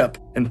her grip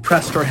and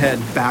pressed her head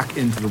back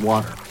into the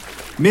water.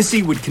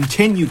 Missy would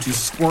continue to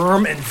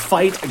squirm and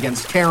fight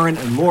against Karen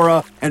and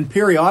Laura, and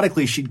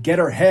periodically she'd get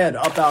her head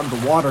up out of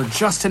the water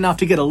just enough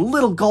to get a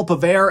little gulp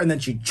of air, and then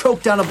she'd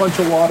choke down a bunch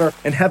of water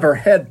and have her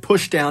head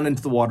pushed down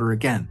into the water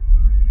again.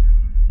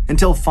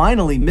 Until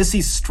finally,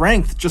 Missy's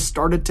strength just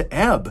started to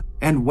ebb.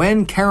 And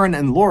when Karen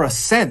and Laura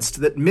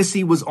sensed that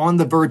Missy was on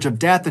the verge of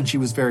death and she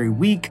was very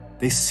weak,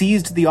 they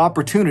seized the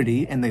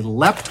opportunity and they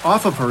leapt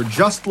off of her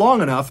just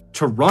long enough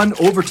to run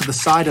over to the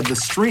side of the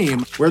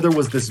stream where there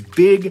was this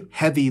big,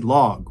 heavy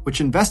log,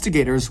 which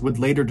investigators would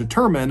later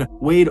determine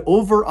weighed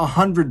over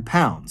 100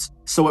 pounds.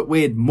 So it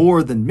weighed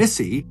more than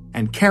Missy,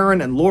 and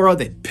Karen and Laura,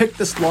 they'd pick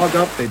this log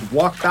up, they'd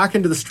walk back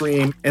into the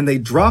stream, and they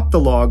dropped the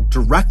log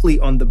directly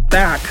on the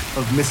back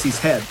of Missy's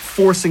head,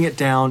 forcing it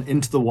down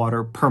into the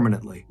water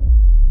permanently.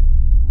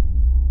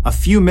 A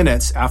few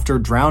minutes after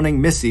drowning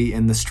Missy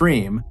in the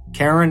stream,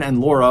 Karen and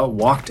Laura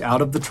walked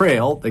out of the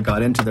trail, they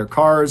got into their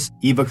cars,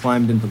 Eva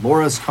climbed into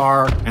Laura's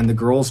car, and the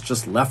girls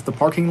just left the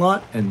parking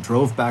lot and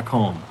drove back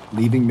home,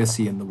 leaving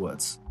Missy in the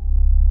woods.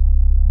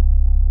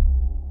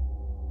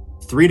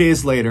 3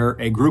 days later,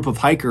 a group of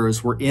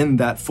hikers were in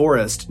that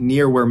forest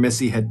near where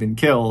Missy had been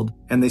killed,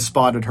 and they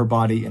spotted her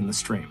body in the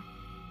stream.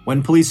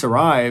 When police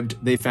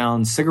arrived, they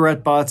found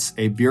cigarette butts,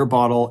 a beer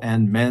bottle,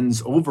 and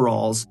men's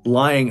overalls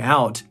lying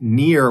out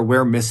near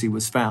where Missy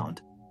was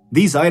found.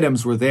 These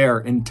items were there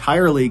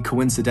entirely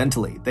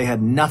coincidentally. They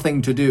had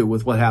nothing to do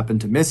with what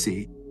happened to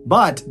Missy,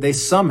 but they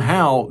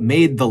somehow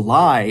made the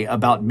lie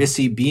about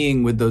Missy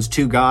being with those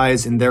two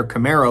guys in their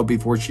Camaro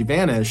before she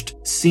vanished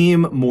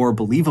seem more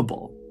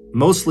believable.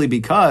 Mostly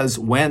because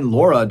when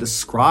Laura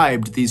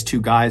described these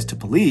two guys to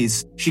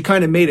police, she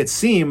kind of made it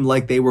seem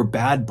like they were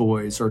bad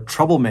boys or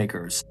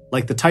troublemakers,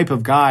 like the type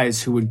of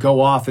guys who would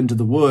go off into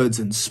the woods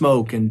and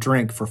smoke and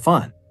drink for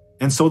fun.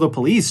 And so the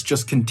police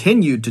just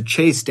continued to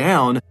chase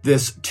down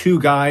this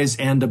two guys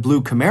and a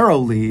blue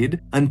Camaro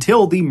lead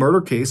until the murder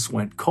case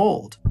went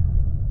cold.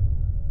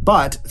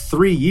 But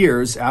 3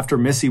 years after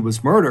Missy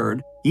was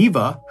murdered,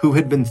 Eva, who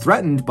had been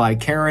threatened by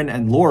Karen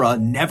and Laura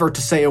never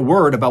to say a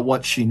word about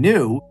what she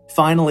knew,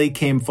 finally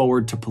came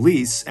forward to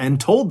police and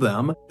told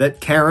them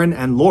that Karen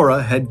and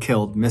Laura had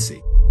killed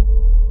Missy.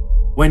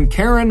 When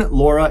Karen,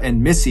 Laura,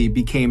 and Missy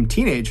became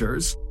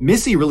teenagers,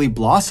 Missy really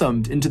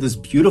blossomed into this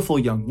beautiful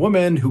young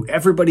woman who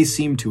everybody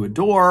seemed to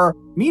adore.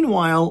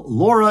 Meanwhile,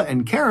 Laura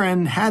and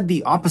Karen had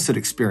the opposite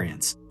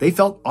experience. They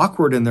felt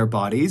awkward in their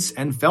bodies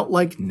and felt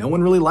like no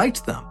one really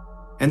liked them.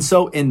 And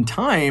so in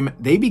time,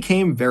 they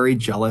became very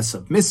jealous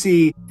of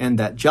Missy, and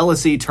that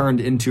jealousy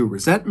turned into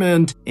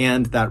resentment,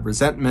 and that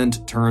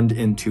resentment turned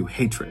into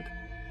hatred.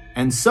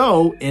 And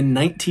so in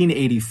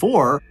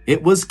 1984,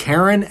 it was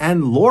Karen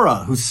and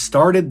Laura who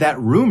started that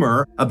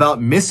rumor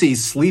about Missy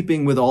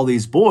sleeping with all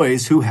these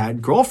boys who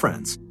had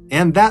girlfriends.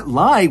 And that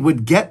lie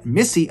would get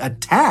Missy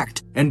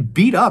attacked and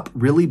beat up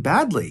really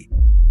badly.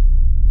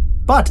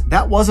 But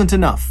that wasn't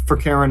enough for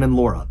Karen and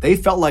Laura. They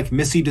felt like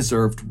Missy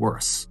deserved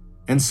worse.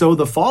 And so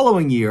the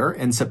following year,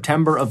 in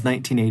September of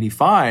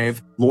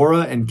 1985,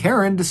 Laura and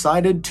Karen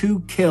decided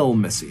to kill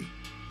Missy.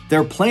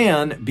 Their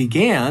plan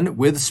began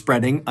with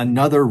spreading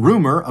another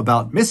rumor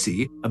about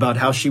Missy, about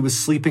how she was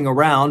sleeping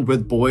around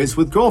with boys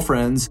with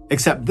girlfriends,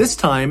 except this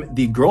time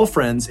the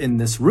girlfriends in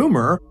this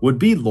rumor would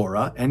be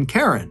Laura and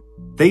Karen.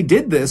 They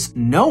did this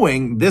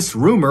knowing this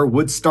rumor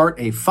would start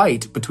a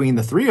fight between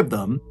the three of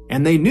them,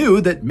 and they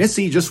knew that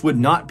Missy just would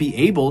not be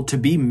able to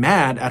be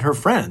mad at her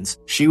friends.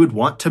 She would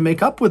want to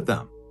make up with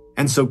them.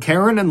 And so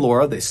Karen and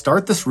Laura, they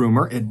start this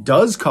rumor. It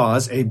does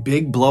cause a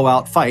big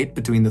blowout fight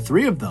between the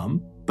three of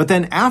them. But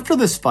then after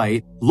this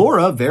fight,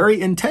 Laura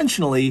very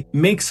intentionally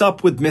makes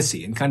up with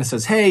Missy and kind of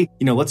says, hey,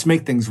 let's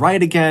make things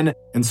right again.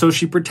 And so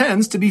she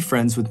pretends to be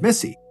friends with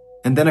Missy.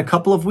 And then a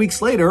couple of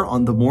weeks later,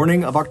 on the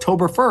morning of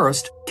October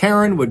 1st,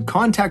 Karen would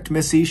contact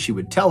Missy. She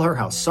would tell her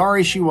how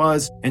sorry she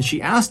was. And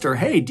she asked her,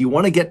 hey, do you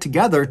want to get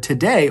together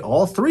today,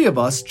 all three of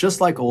us,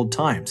 just like old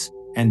times?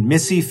 And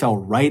Missy fell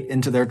right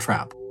into their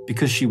trap,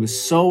 because she was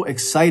so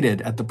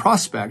excited at the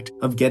prospect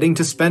of getting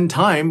to spend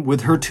time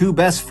with her two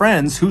best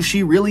friends who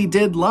she really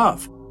did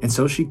love. And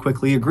so she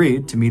quickly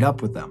agreed to meet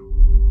up with them.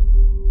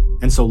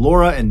 And so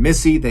Laura and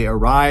Missy, they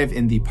arrive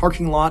in the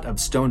parking lot of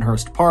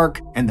Stonehurst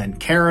Park, and then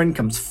Karen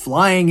comes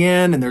flying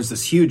in, and there's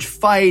this huge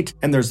fight,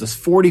 and there's this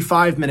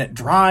 45-minute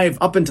drive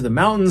up into the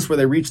mountains where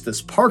they reach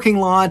this parking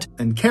lot,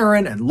 and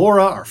Karen and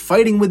Laura are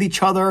fighting with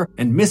each other,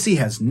 and Missy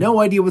has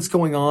no idea what's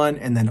going on,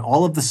 and then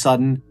all of a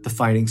sudden, the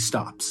fighting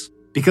stops.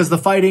 Because the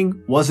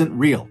fighting wasn't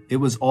real. It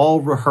was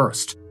all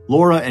rehearsed.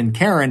 Laura and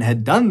Karen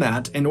had done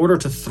that in order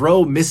to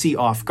throw Missy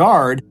off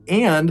guard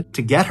and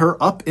to get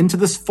her up into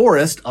this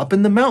forest up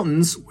in the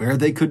mountains where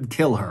they could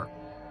kill her.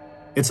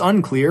 It's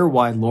unclear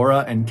why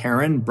Laura and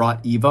Karen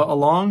brought Eva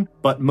along,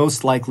 but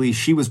most likely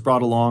she was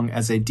brought along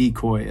as a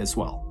decoy as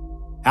well.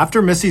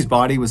 After Missy's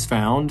body was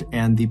found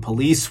and the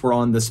police were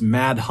on this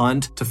mad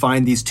hunt to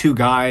find these two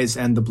guys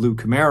and the blue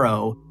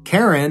Camaro,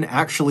 Karen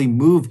actually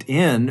moved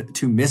in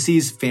to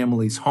Missy's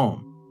family's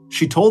home.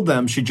 She told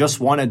them she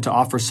just wanted to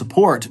offer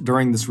support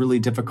during this really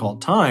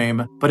difficult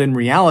time, but in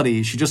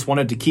reality, she just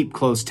wanted to keep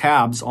close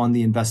tabs on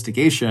the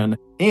investigation,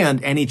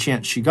 and any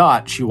chance she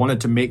got, she wanted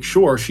to make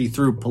sure she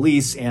threw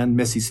police and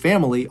Missy's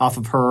family off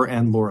of her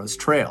and Laura's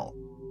trail.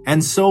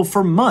 And so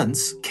for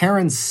months,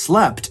 Karen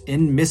slept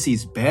in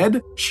Missy's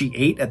bed. She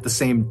ate at the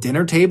same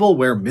dinner table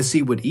where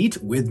Missy would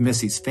eat with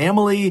Missy's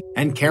family,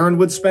 and Karen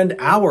would spend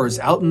hours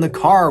out in the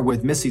car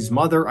with Missy's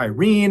mother,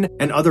 Irene,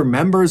 and other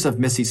members of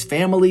Missy's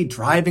family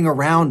driving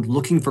around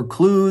looking for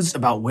clues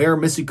about where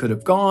Missy could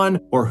have gone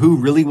or who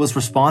really was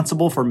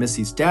responsible for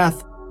Missy's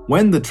death.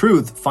 When the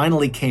truth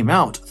finally came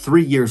out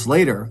 3 years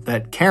later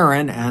that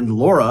Karen and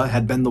Laura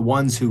had been the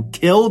ones who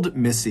killed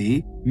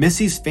Missy,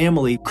 Missy's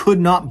family could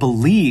not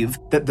believe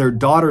that their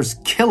daughter's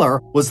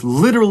killer was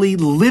literally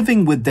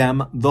living with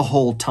them the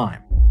whole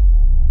time.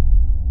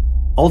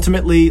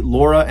 Ultimately,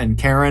 Laura and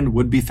Karen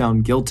would be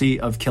found guilty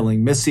of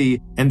killing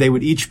Missy, and they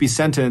would each be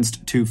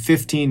sentenced to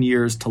 15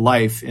 years to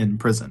life in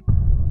prison.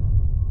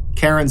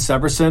 Karen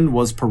Severson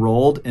was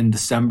paroled in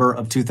December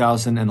of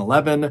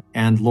 2011,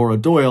 and Laura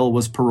Doyle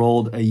was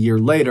paroled a year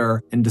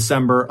later in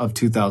December of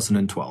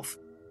 2012.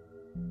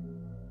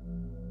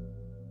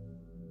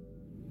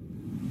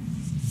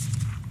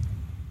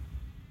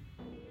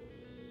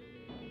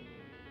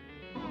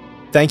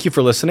 Thank you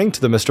for listening to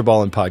the Mr.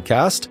 Ballen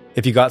podcast.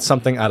 If you got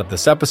something out of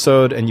this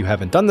episode and you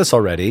haven't done this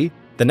already,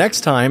 The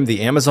next time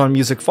the Amazon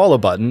Music follow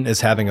button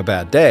is having a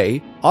bad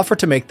day, offer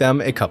to make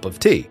them a cup of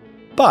tea.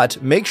 But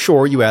make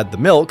sure you add the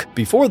milk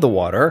before the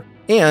water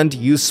and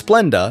use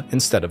Splenda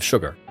instead of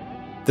sugar.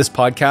 This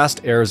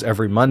podcast airs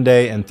every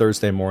Monday and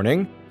Thursday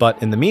morning,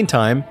 but in the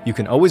meantime, you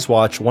can always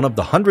watch one of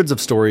the hundreds of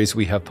stories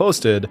we have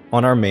posted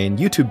on our main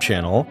YouTube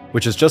channel,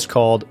 which is just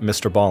called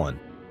Mr. Ballin.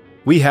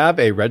 We have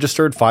a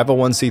registered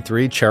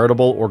 501c3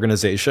 charitable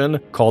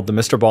organization called the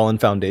Mr. Ballin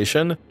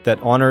Foundation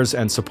that honors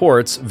and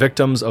supports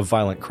victims of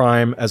violent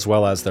crime as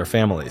well as their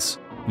families.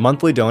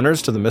 Monthly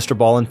donors to the Mr.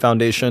 Ballin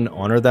Foundation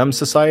Honor Them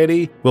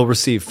Society will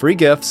receive free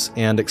gifts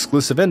and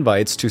exclusive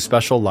invites to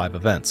special live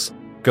events.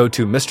 Go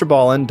to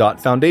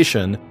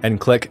mrballin.foundation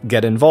and click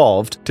Get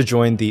Involved to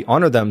join the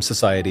Honor Them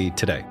Society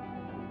today.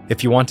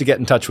 If you want to get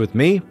in touch with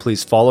me,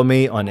 please follow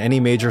me on any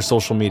major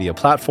social media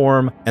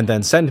platform and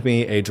then send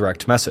me a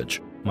direct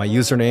message. My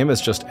username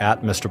is just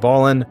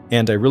 @MrBallin,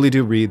 and I really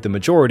do read the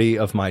majority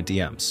of my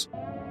DMs.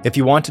 If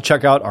you want to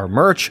check out our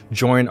merch,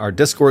 join our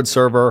Discord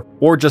server,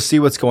 or just see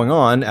what's going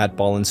on at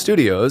Ballin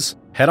Studios,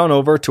 head on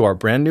over to our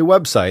brand new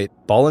website,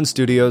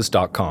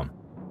 ballinstudios.com.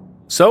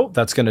 So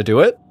that's going to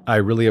do it. I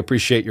really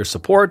appreciate your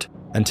support.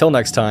 Until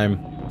next time,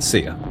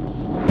 see ya.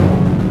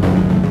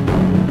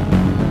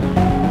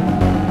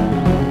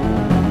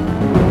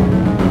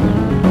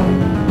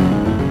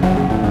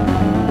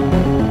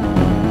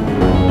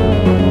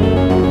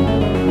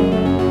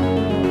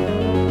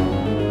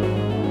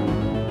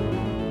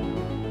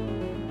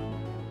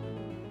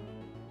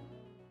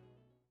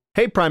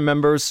 Hey Prime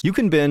members, you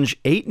can binge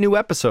 8 new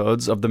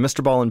episodes of the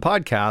Mr. Ballin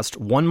podcast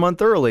 1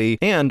 month early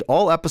and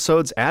all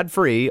episodes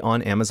ad-free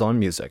on Amazon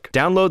Music.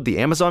 Download the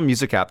Amazon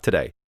Music app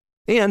today.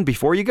 And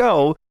before you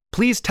go,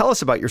 please tell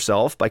us about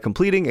yourself by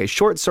completing a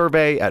short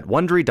survey at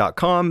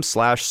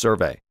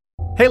Wondery.com/survey.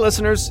 Hey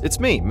listeners,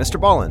 it's me,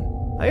 Mr. Ballin.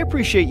 I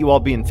appreciate you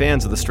all being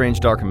fans of the strange,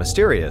 dark, and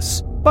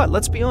mysterious, but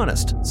let's be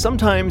honest,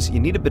 sometimes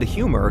you need a bit of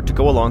humor to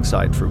go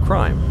alongside true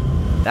crime.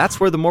 That's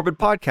where the Morbid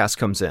Podcast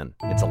comes in.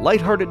 It's a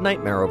lighthearted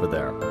nightmare over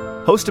there.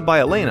 Hosted by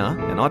Elena,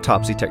 an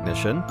autopsy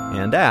technician,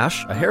 and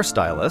Ash, a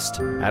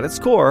hairstylist, at its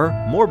core,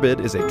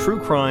 Morbid is a true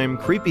crime,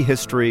 creepy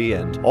history,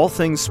 and all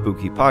things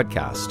spooky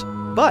podcast.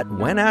 But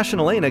when Ash and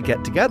Elena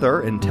get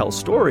together and tell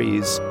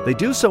stories, they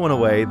do so in a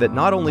way that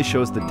not only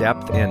shows the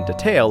depth and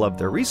detail of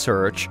their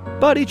research,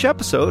 but each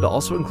episode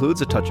also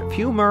includes a touch of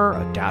humor,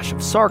 a dash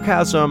of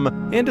sarcasm,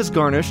 and is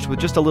garnished with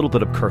just a little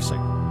bit of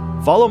cursing.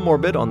 Follow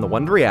Morbid on the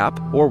Wondery app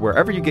or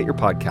wherever you get your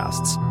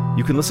podcasts.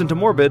 You can listen to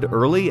Morbid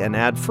early and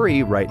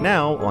ad-free right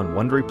now on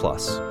Wondery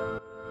Plus.